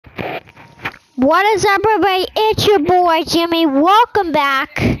What is up, everybody? It's your boy, Jimmy. Welcome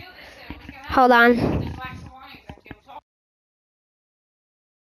back. Hold on.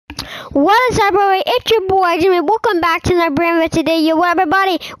 What is up, everybody? It's your boy, Jimmy. Welcome back to another brand video today. Yo,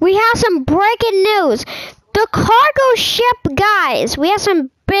 everybody, we have some breaking news. The cargo ship, guys. We have some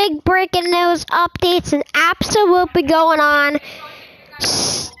big breaking news updates and absolutely going on.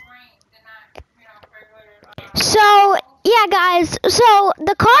 So, yeah, guys, so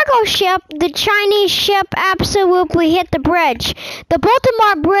the cargo ship, the Chinese ship, absolutely hit the bridge. The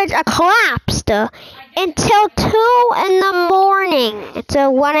Baltimore Bridge collapsed until 2 in the morning.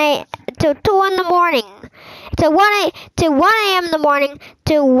 Till 2 in the morning. To 1 a.m. in the morning,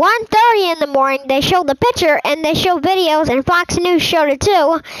 to 1:30 in the morning. They showed the picture, and they showed videos, and Fox News showed it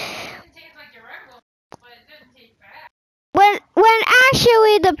too. When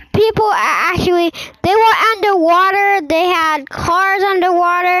actually the people they were underwater. They had cars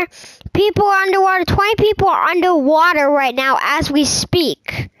underwater, people underwater. 20 people are underwater right now as we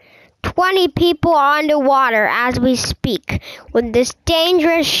speak. 20 people are underwater as we speak when this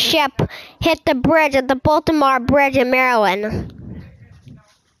dangerous ship hit the bridge at the Baltimore Bridge in Maryland.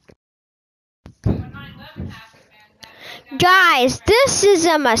 Guys, this is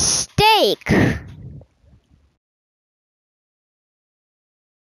a mistake.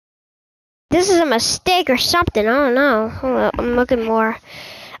 This is a mistake or something. I don't know. Hold on, I'm looking more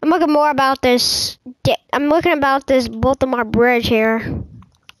about this. I'm looking about this Baltimore Bridge here.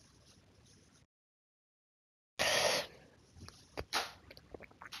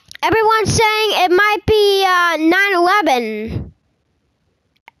 Everyone's saying it might be 9/11.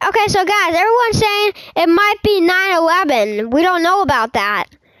 Okay, so guys, everyone's saying it might be 9/11. We don't know about that.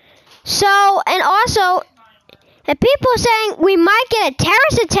 So, and also, and people are saying we might get a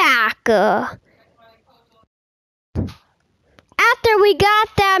terrorist attack. After we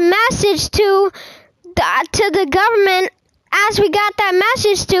got that message to the government, as we got that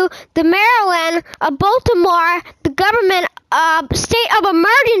message to the Maryland, Baltimore, the government state of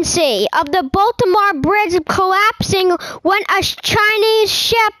emergency of the Baltimore Bridge collapsing when a Chinese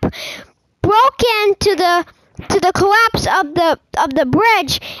ship broke into the collapse of the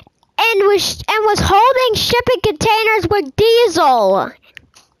bridge and was holding shipping containers with diesel.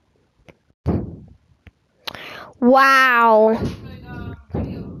 Wow.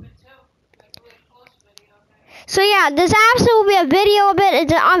 So yeah, there's absolutely a video of it.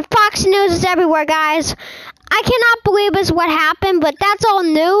 It's on Fox News. It's everywhere, guys. I cannot believe this what happened, but that's all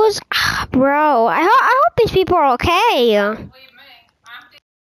news. Bro, I hope these people are okay.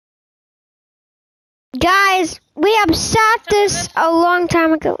 Guys, we upset this a long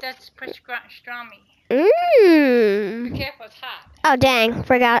time ago. That's pastrami. Mmm. Be careful, it's hot. Oh, dang,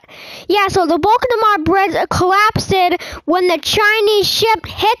 forgot. Yeah, so the Baltimore Bridge collapsed when the Chinese ship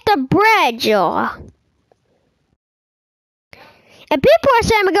hit the bridge. And people are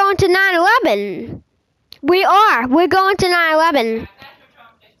saying we're going to 9/11. We are. We're going to 9/11.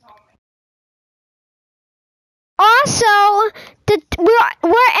 Also,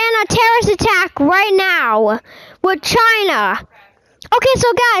 we're in a terrorist attack right now with China. Okay,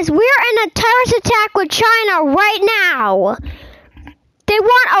 so guys, we're in a terrorist attack with China right now. They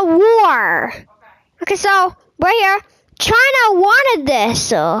want a war. Okay, so right here, China wanted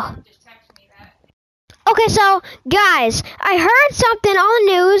this. Okay, so guys, I heard something on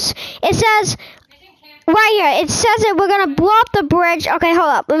the news. It says right here, it says that we're gonna blow up the bridge. Okay, hold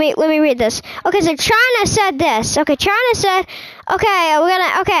up. Let me read this. Okay, so China said this. Okay, China said, we're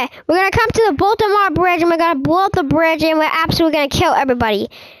gonna come to the Baltimore Bridge and we're gonna blow up the bridge and we're absolutely gonna kill everybody.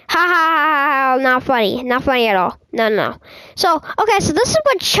 Ha ha ha ha! Not funny. Not funny at all. No. So okay, so this is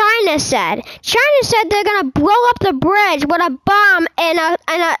what China said. China said they're gonna blow up the bridge with a bomb and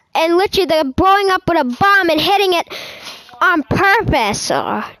literally they're blowing up with a bomb and hitting it on purpose.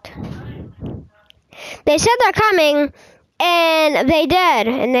 They said they're coming, and they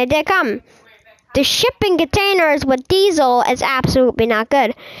did come. The shipping containers with diesel is absolutely not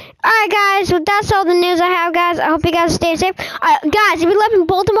good. Alright, guys, well, that's all the news I have, guys. I hope you guys stay safe. Guys, if you live in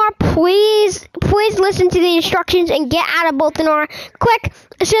Baltimore, please listen to the instructions and get out of Baltimore quick,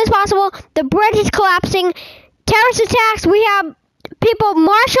 as soon as possible. The bridge is collapsing. Terrorist attacks, we have people.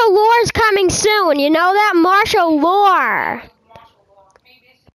 Martial law is coming soon. You know that? Martial law.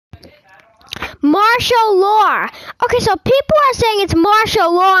 Martial law. Okay, so people are saying it's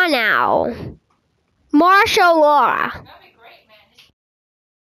martial law now. Martial law.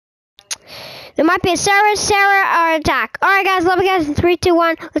 There might be a Sarah attack. Alright guys, love you guys in 3, 2,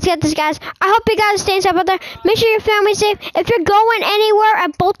 1. Let's get this, guys. I hope you guys are staying safe out there. Make sure your family's safe. If you're going anywhere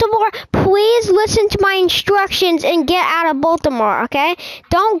at Baltimore, please listen to my instructions and get out of Baltimore, okay?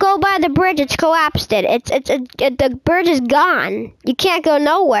 Don't go by the bridge. It's collapsed. The bridge is gone. You can't go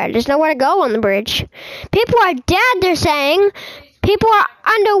nowhere. There's nowhere to go on the bridge. People are dead, they're saying. People are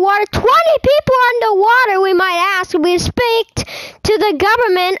underwater. 20 people are underwater, we might ask. We speak to the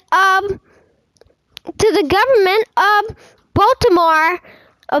government of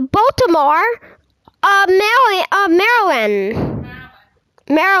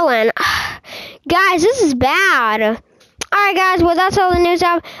Maryland. Guys, this is bad. Alright guys, well that's all the news I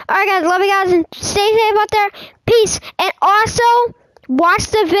have. Alright guys, love you guys and stay safe out there. Peace. And also, watch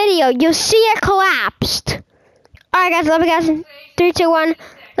the video. You'll see it collapsed. Alright guys, love you guys in 3, 2, 1.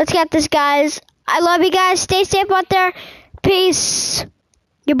 Let's get this, guys. I love you guys. Stay safe out there. Peace.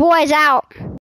 Your boy's out.